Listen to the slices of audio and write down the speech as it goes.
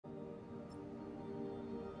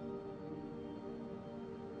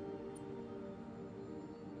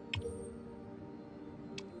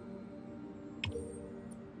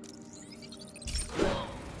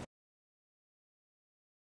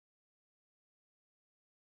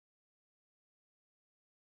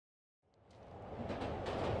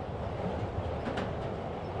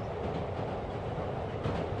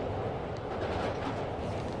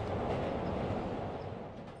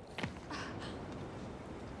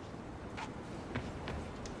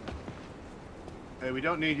Hey, we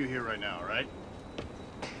don't need you here right now, all right?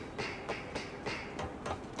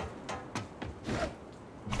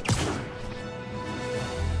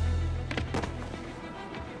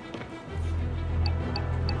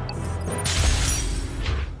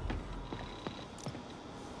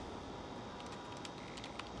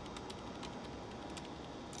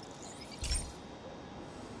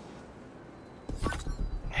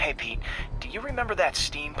 Hey Pete, do you remember that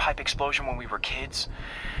steam pipe explosion when we were kids?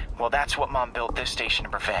 Well, that's what Mom built this station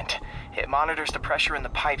to prevent. It monitors the pressure in the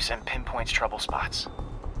pipes and pinpoints trouble spots.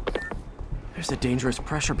 There's a dangerous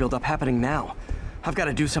pressure buildup happening now. I've got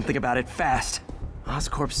to do something about it fast.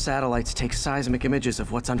 Oscorp's satellites take seismic images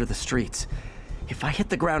of what's under the streets. If I hit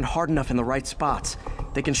the ground hard enough in the right spots,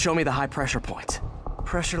 they can show me the high pressure points.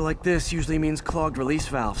 Pressure like this usually means clogged release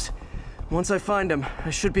valves. Once I find them,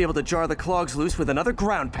 I should be able to jar the clogs loose with another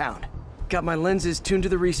ground pound. Got my lenses tuned to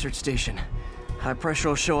the research station. High pressure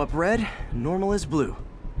will show up red, normal is blue.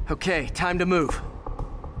 Okay, time to move.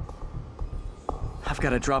 I've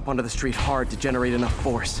got to drop onto the street hard to generate enough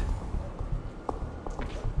force.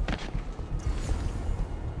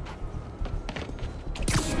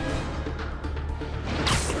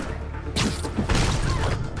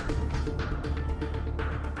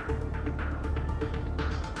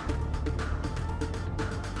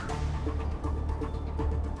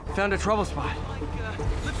 Found a trouble spot.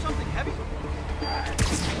 Lift something heavy?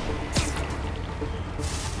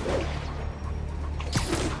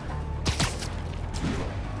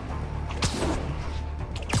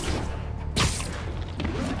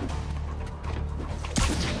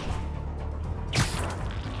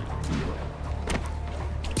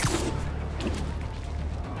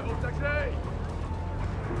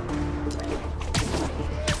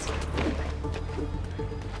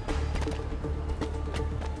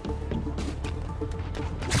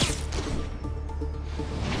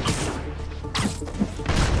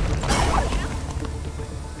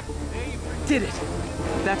 Did it!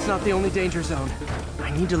 That's not the only danger zone.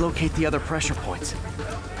 I need to locate the other pressure points.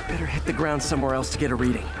 Better hit the ground somewhere else to get a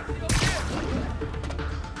reading.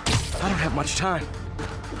 I don't have much time.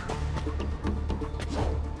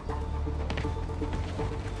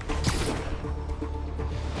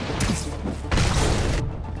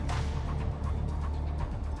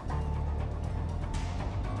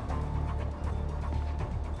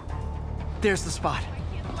 There's the spot.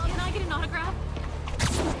 Can I get an autograph?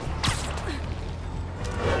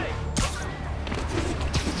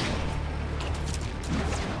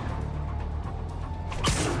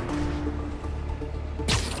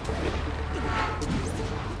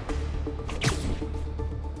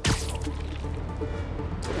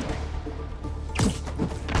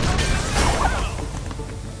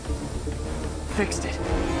 Fixed it.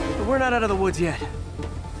 But we're not out of the woods yet.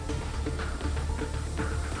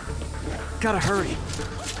 Gotta hurry.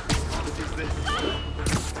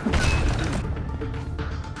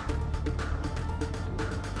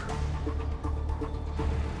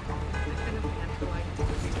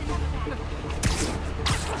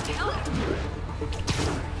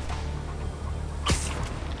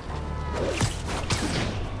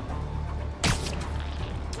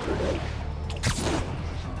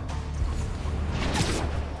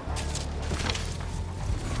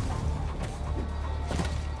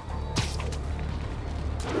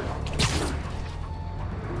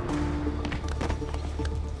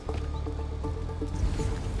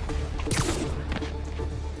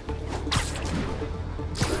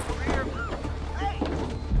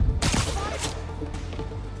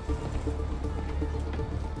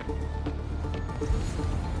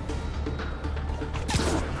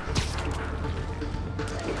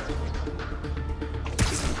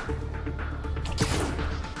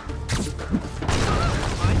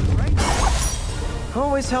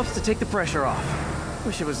 Always helps to take the pressure off.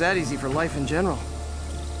 Wish it was that easy for life in general.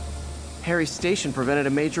 Harry's station prevented a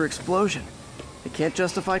major explosion. They can't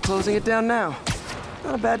justify closing it down now.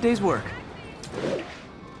 Not a bad day's work.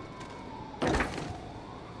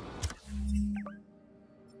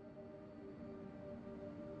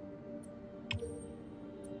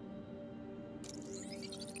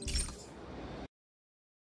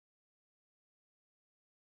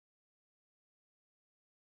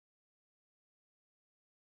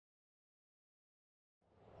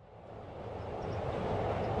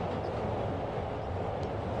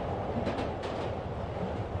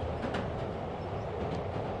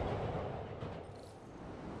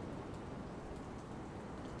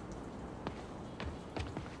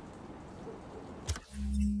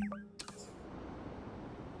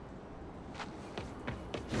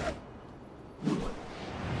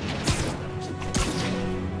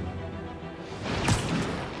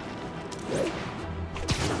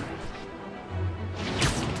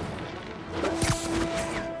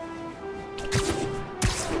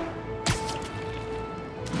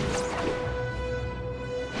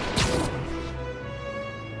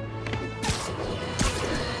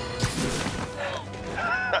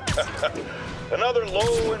 Another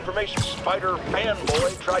low-information Spider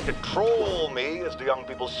fanboy tried to troll me, as the young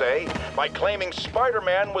people say, by claiming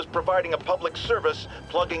Spider-Man was providing a public service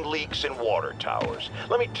plugging leaks in water towers.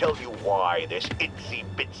 Let me tell you why this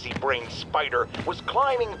itsy-bitsy-brained spider was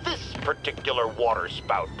climbing this particular water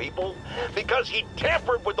spout, people. Because he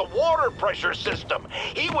tampered with the water pressure system.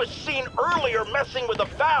 He was seen earlier messing with a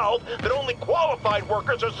valve that only qualified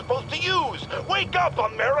workers are supposed to use. Wake up,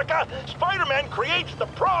 America! Spider-Man creates the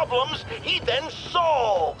problems he then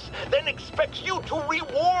solves, then expects you to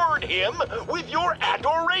reward him with your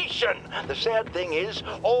adoration. The sad thing is,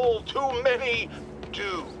 all too many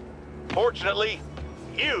do. Fortunately,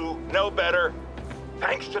 you know better,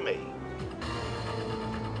 thanks to me.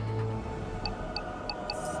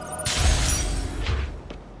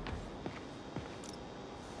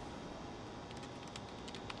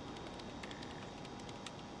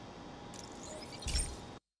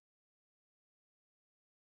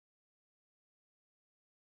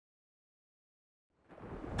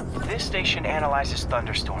 This station analyzes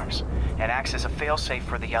thunderstorms and acts as a failsafe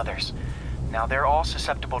for the others. Now, they're all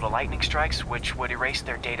susceptible to lightning strikes, which would erase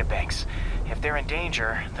their data banks. If they're in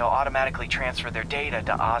danger, they'll automatically transfer their data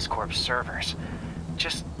to Oscorp's servers.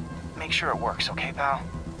 Just make sure it works, okay, pal?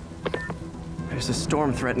 There's a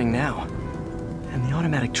storm threatening now, and the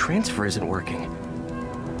automatic transfer isn't working.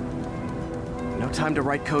 No time to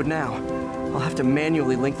write code now. I'll have to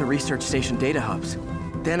manually link the research station data hubs.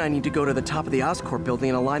 Then I need to go to the top of the Oscorp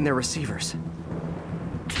building and align their receivers.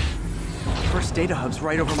 First data hub's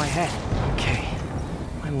right over my head. Okay.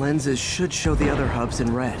 My lenses should show the other hubs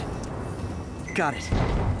in red. Got it.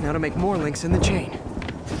 Now to make more links in the chain.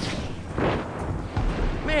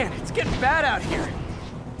 Man, it's getting bad out here.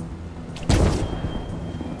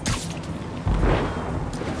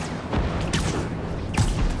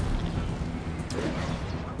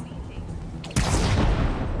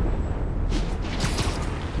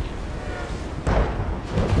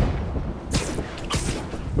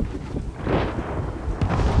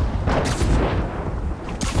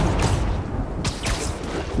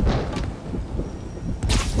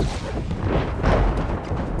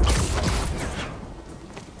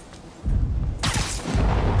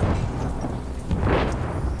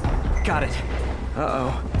 Got it.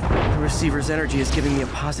 Uh-oh. The receiver's energy is giving me a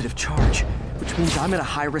positive charge, which means I'm at a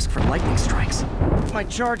high risk for lightning strikes. My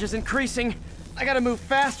charge is increasing. I gotta move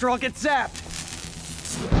fast or I'll get zapped.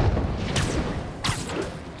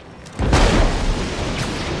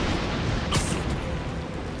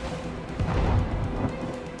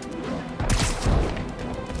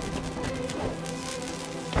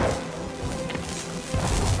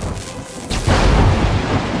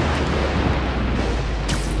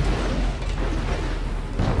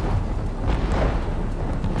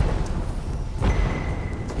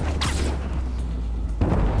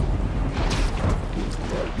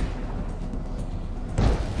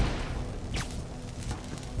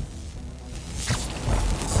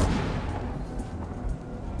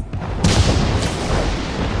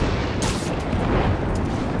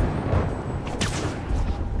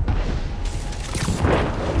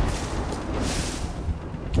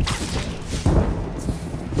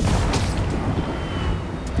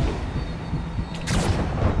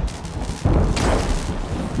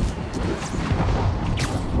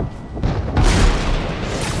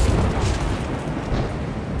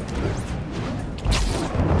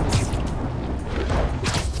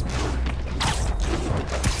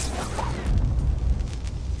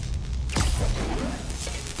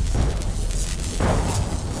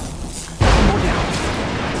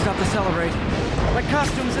 Accelerate. My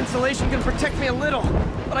costume's insulation can protect me a little,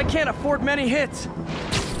 but I can't afford many hits.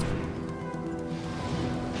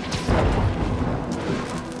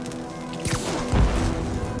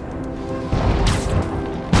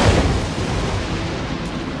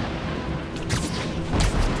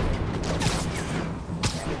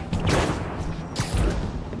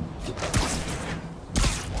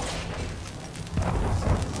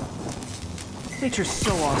 Nature's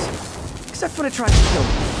so awesome, except when it tries to kill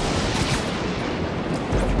me.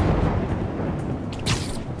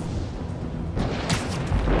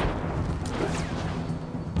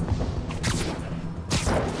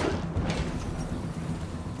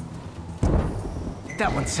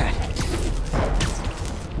 That one's set.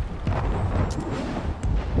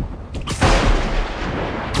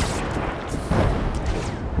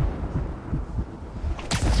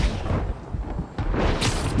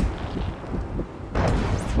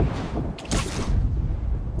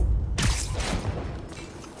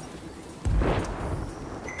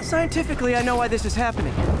 Scientifically, I know why this is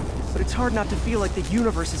happening, but it's hard not to feel like the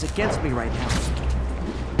universe is against me right now.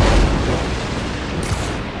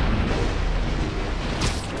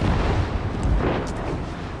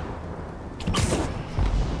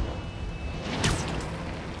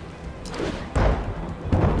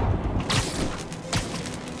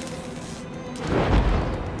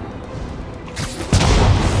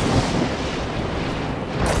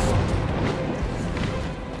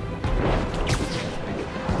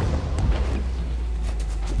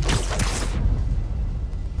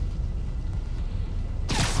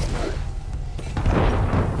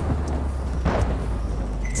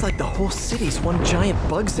 whole city's one giant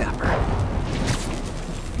bug zapper.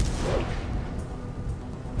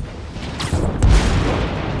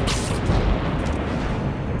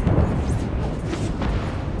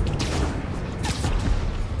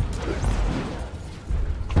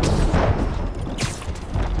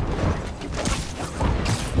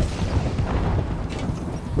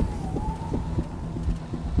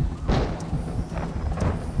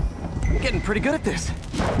 I'm getting pretty good at this.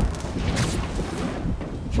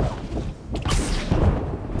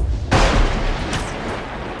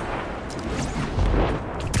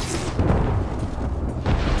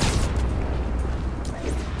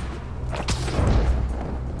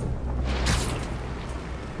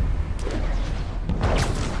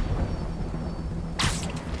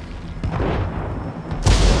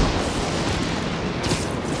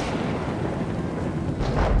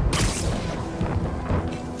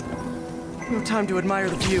 No time to admire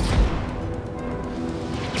the view.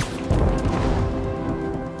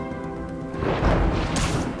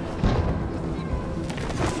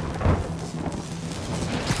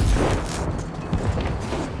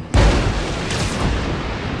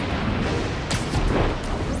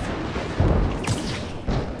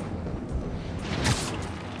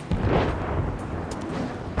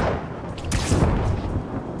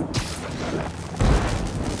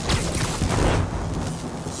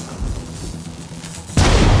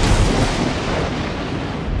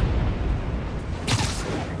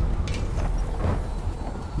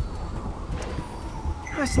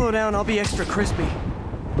 If I slow down, I'll be extra crispy.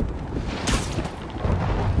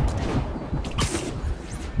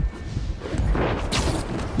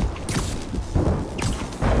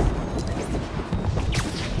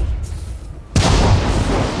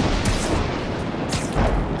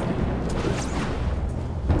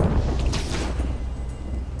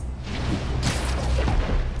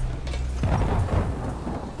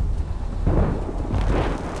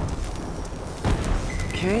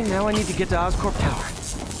 Okay, now I need to get to Oscorp Tower.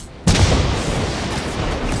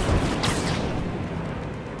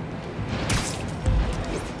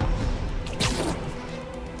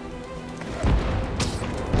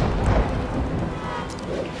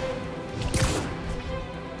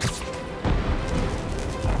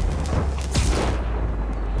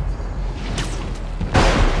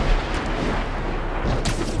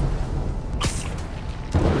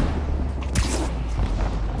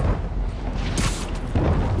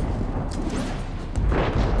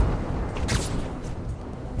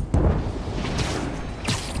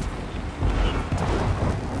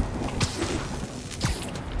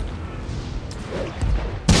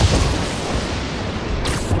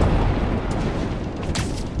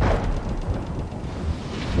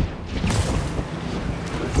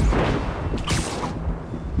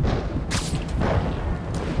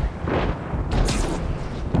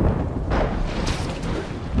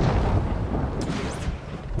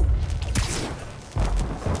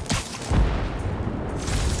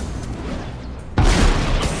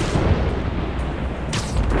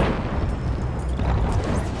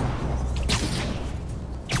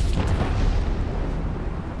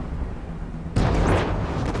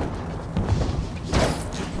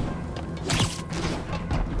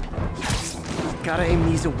 Gotta aim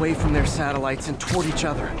these away from their satellites and toward each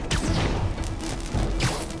other.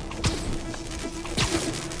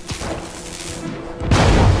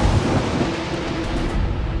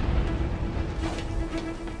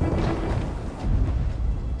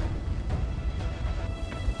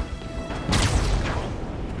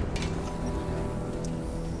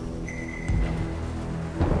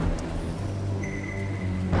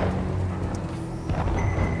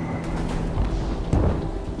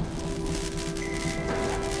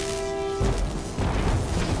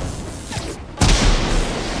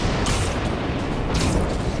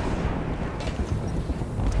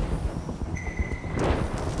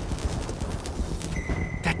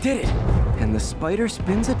 Did it! And the spider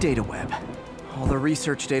spins a data web. All the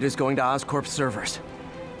research data is going to Oscorp's servers.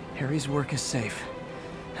 Harry's work is safe,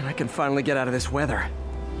 and I can finally get out of this weather.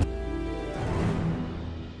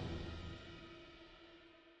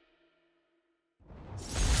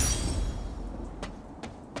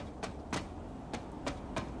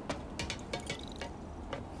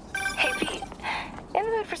 Hey Pete, in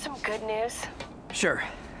the mood for some good news? Sure.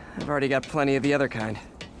 I've already got plenty of the other kind.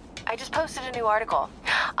 I just posted a new article.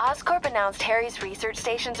 Oscorp announced Harry's research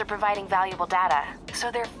stations are providing valuable data, so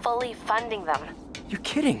they're fully funding them. You're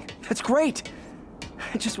kidding! That's great!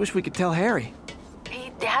 I just wish we could tell Harry. He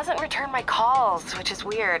hasn't returned my calls, which is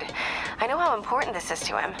weird. I know how important this is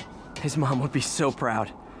to him. His mom would be so proud.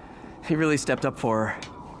 He really stepped up for her.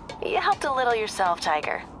 You helped a little yourself,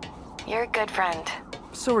 Tiger. You're a good friend.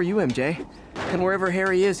 So are you, MJ. And wherever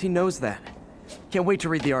Harry is, he knows that. Can't wait to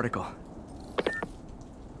read the article.